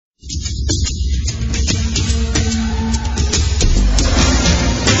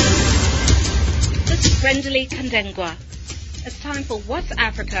Friendly Ndanga. It's time for What's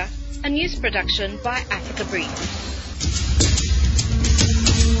Africa, a news production by Africa Brief.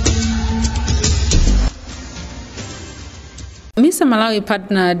 MISA Malawi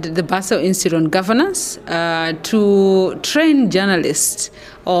partnered the Basel Institute on Governance to train journalists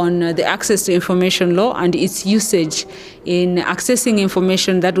on the access to information law and its usage in accessing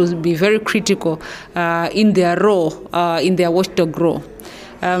information that will be very critical in their role, in their watchdog role.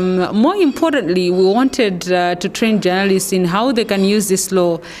 More importantly, we wanted to train journalists in how they can use this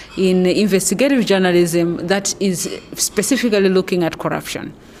law in investigative journalism that is specifically looking at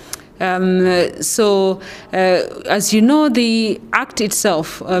corruption. As you know, the Act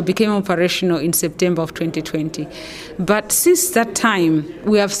itself became operational in September of 2020. But since that time,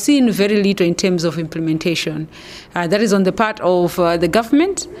 we have seen very little in terms of implementation. That is on the part of the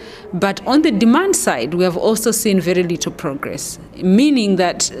government. But on the demand side, we have also seen very little progress, meaning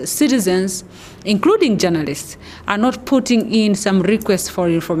that citizens, including journalists, are not putting in some requests for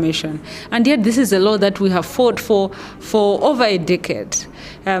information. And yet this is a law that we have fought for over a decade.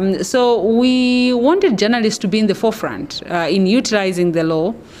 So we wanted journalists to be in the forefront in utilizing the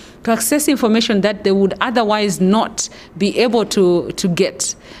law to access information that they would otherwise not be able to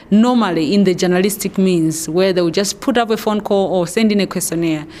get normally in the journalistic means, where they would just put up a phone call or send in a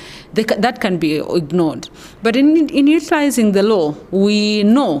questionnaire. That can be ignored. But in utilizing the law, we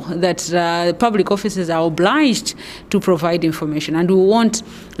know that public officers are obliged to provide information, and we want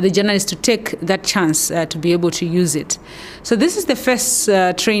the journalists to take that chance to be able to use it. So this is the first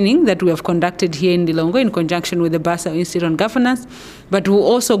training that we have conducted here in Lilongwe in conjunction with the Basel Institute on Governance, but we'll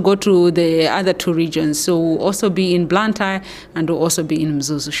also go to the other two regions. So we'll also be in Blantyre and we'll also be in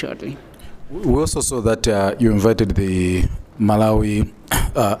Mzuzu shortly. We also saw that you invited the Malawi,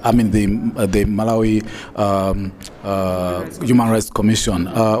 the Malawi Human Rights Commission.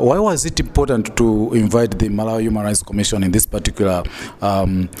 Why was it important to invite the Malawi Human Rights Commission in this particular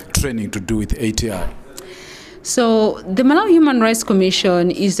training to do with ATI? So the Malawi Human Rights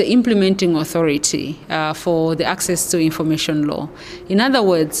Commission is the implementing authority for the access to information law. In other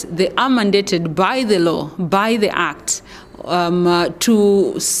words, they are mandated by the law, by the Act,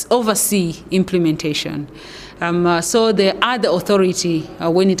 to oversee implementation. So they are the authority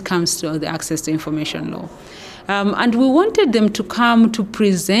when it comes to the access to information law. And we wanted them to come to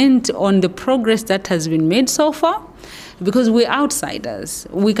present on the progress that has been made so far, because we're outsiders.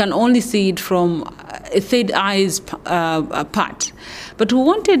 We can only see it from a third eye's part. But we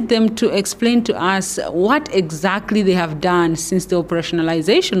wanted them to explain to us what exactly they have done since the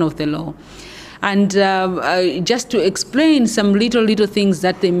operationalization of the law. And just to explain some little things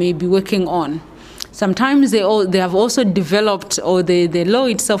that they may be working on. Sometimes they have also developed, or the law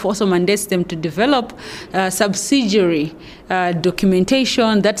itself also mandates them to develop subsidiary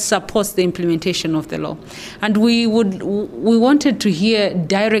documentation that supports the implementation of the law. And we wanted to hear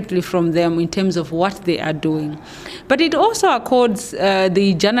directly from them in terms of what they are doing. But it also accords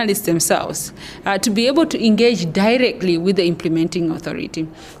the journalists themselves to be able to engage directly with the implementing authority.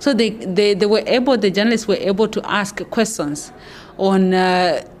 So the journalists were able to ask questions on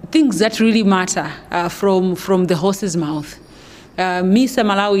things that really matter from the horse's mouth. MISA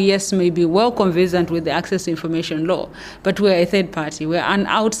Malawi, yes, may be well conversant with the access to information law, but we're a third party. We're an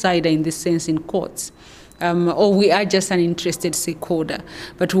outsider in this sense in courts. Or we are just an interested stakeholder.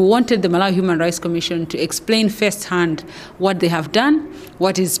 But we wanted the Malawi Human Rights Commission to explain firsthand what they have done,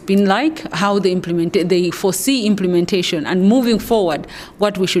 what it's been like, how they foresee implementation, and moving forward,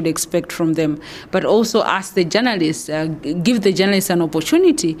 what we should expect from them. But also ask the journalists, give the journalists an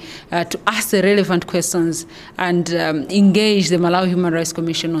opportunity to ask the relevant questions and engage the Malawi Human Rights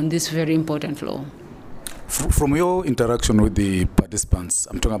Commission on this very important law. From your interaction with the participants,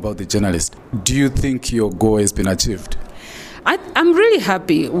 I'm talking about the journalists, do you think your goal has been achieved? I'm really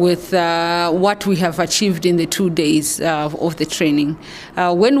happy with what we have achieved in the 2 days of the training.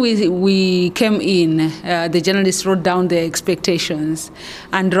 When we came in, the journalists wrote down their expectations.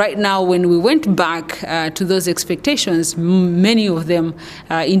 And right now, when we went back to those expectations, many of them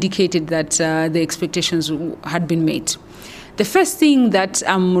indicated that the expectations had been met. The first thing that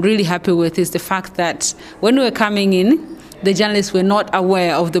I'm really happy with is the fact that when we were coming in, the journalists were not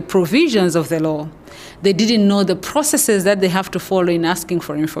aware of the provisions of the law. They didn't know the processes that they have to follow in asking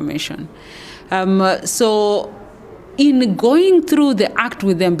for information. So in going through the Act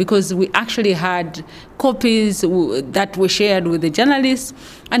with them, because we actually had copies that were shared with the journalists,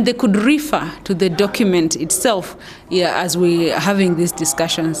 and they could refer to the document itself as we're having these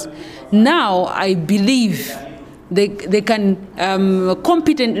discussions. Now, I believe They can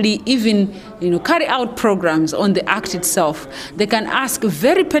competently even carry out programs on the Act itself. They can ask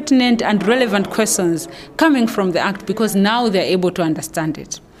very pertinent and relevant questions coming from the Act because now they're able to understand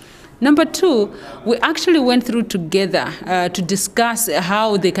it. Number two, we actually went through together to discuss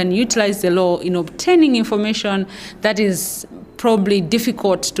how they can utilize the law in obtaining information that is probably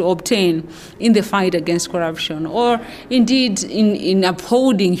difficult to obtain in the fight against corruption or indeed in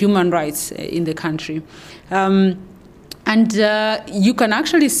upholding human rights in the country. And you can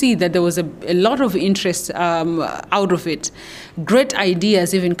actually see that there was a lot of interest out of it, great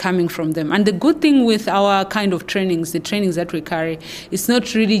ideas even coming from them. And the good thing with our kind of trainings, the trainings that we carry, it's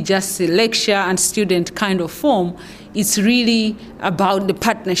not really just a lecture and student kind of form. It's really about the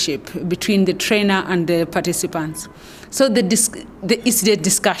partnership between the trainer and the participants. So it's the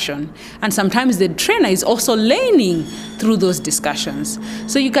discussion. And sometimes the trainer is also learning through those discussions.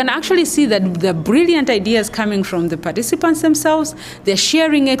 So you can actually see that the brilliant ideas coming from the participants themselves, they're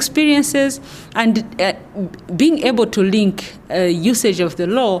sharing experiences and being able to link usage of the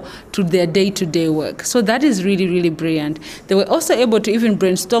law to their day-to-day work. So that is really, really brilliant. They were also able to even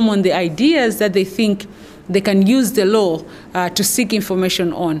brainstorm on the ideas that they think they can use the law to seek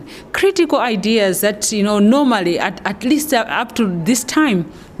information on. Critical ideas that, normally, at least up to this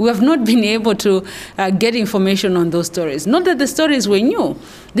time, we have not been able to get information on those stories. Not that the stories were new.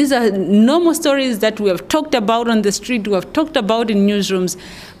 These are normal stories that we have talked about on the street, we have talked about in newsrooms,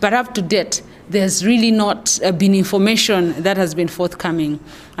 but up to date, there's really not been information that has been forthcoming.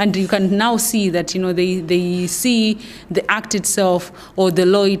 And you can now see that, they see the Act itself or the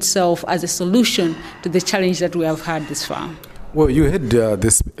law itself as a solution to the challenge that we have had this far. Well, you had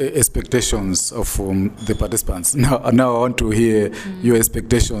these expectations of the participants. Now I want to hear your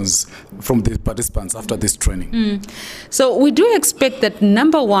expectations from the participants after this training. So we do expect that,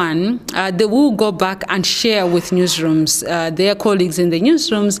 number one, they will go back and share with newsrooms, their colleagues in the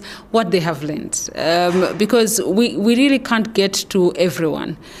newsrooms, what they have learned. Because we really can't get to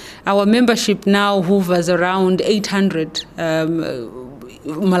everyone. Our membership now hovers around 800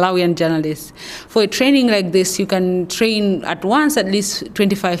 Malawian journalists. For a training like this, you can train at once at least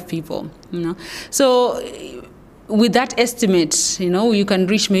 25 people. So with that estimate, you can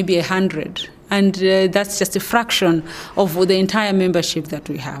reach maybe 100, and that's just a fraction of the entire membership that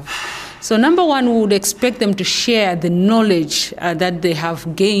we have. So number one, we would expect them to share the knowledge that they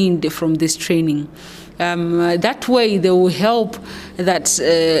have gained from this training. That way, they will help that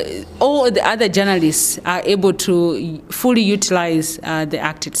all the other journalists are able to fully utilize the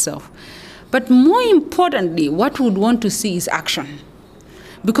Act itself. But more importantly, what we would want to see is action.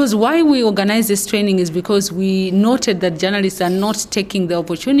 Because why we organize this training is because we noted that journalists are not taking the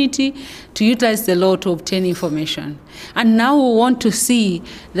opportunity to utilize the law to obtain information. And now we want to see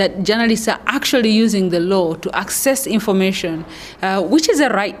that journalists are actually using the law to access information, which is a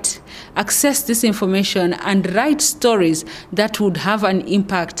right. Access this information and write stories that would have an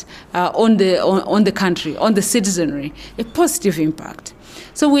impact on the country, on the citizenry, a positive impact.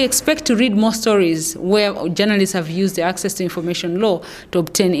 So we expect to read more stories where journalists have used the access to information law to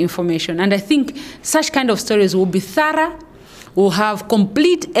obtain information. And I think such kind of stories will be thorough, will have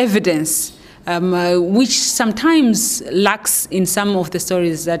complete evidence, which sometimes lacks in some of the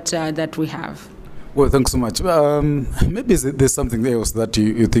stories that we have. Well, thanks so much. Maybe there's something else that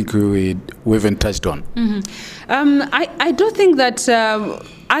you think we haven't touched on. I do think that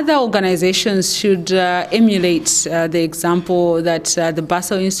other organizations should emulate the example that the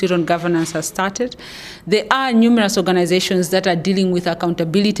Basel Institute on Governance has started. There are numerous organizations that are dealing with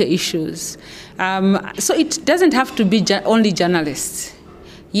accountability issues. So it doesn't have to be only journalists.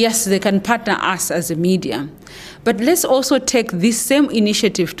 Yes, they can partner us as a media. But let's also take this same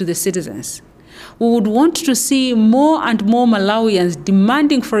initiative to the citizens. We would want to see more and more Malawians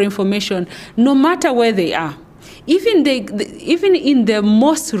demanding for information, no matter where they are. Even in the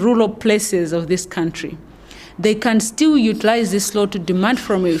most rural places of this country, they can still utilize this law to demand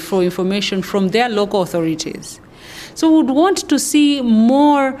for information from their local authorities. So we would want to see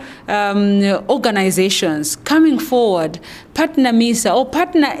more organizations coming forward, partner MISA or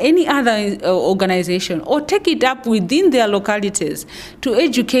partner any other organization, or take it up within their localities to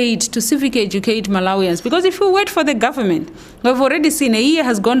educate, to civic educate Malawians. Because if we wait for the government, we've already seen a year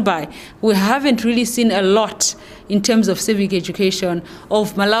has gone by, we haven't really seen a lot in terms of civic education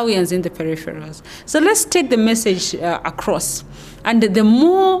of Malawians in the peripherals. So let's take the message across. And the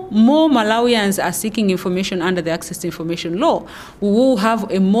more Malawians are seeking information under the access to information law, we will have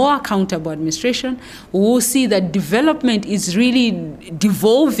a more accountable administration. We will see that development is really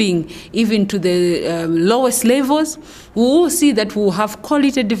devolving even to the lowest levels. We will see that we will have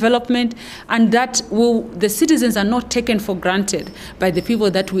quality development, and that the citizens are not taken for granted by the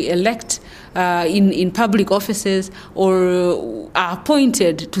people that we elect in public offices or are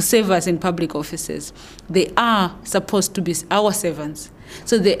appointed to serve us in public offices. They are supposed to be our servants.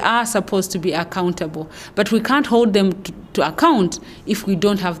 So they are supposed to be accountable. But we can't hold them to account if we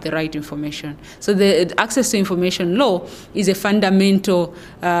don't have the right information. So the access to information law is a fundamental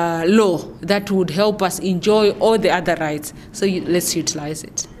law that would help us enjoy all the other rights. So let's utilize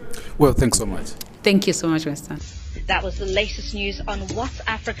it. Well, thanks so much. Thank you so much, Winston. That was the latest news on What's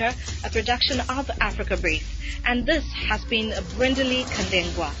Africa, a production of Africa Brief. And this has been Brindley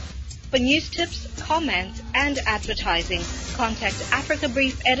Kandengwa. For news tips, comments, and advertising, contact Africa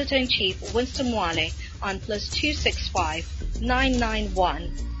Brief Editor-in-Chief Winston Mwale on +265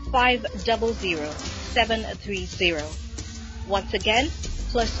 991 500 730. Once again,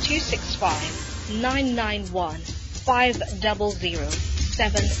 +265 991 500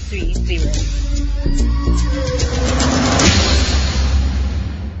 730.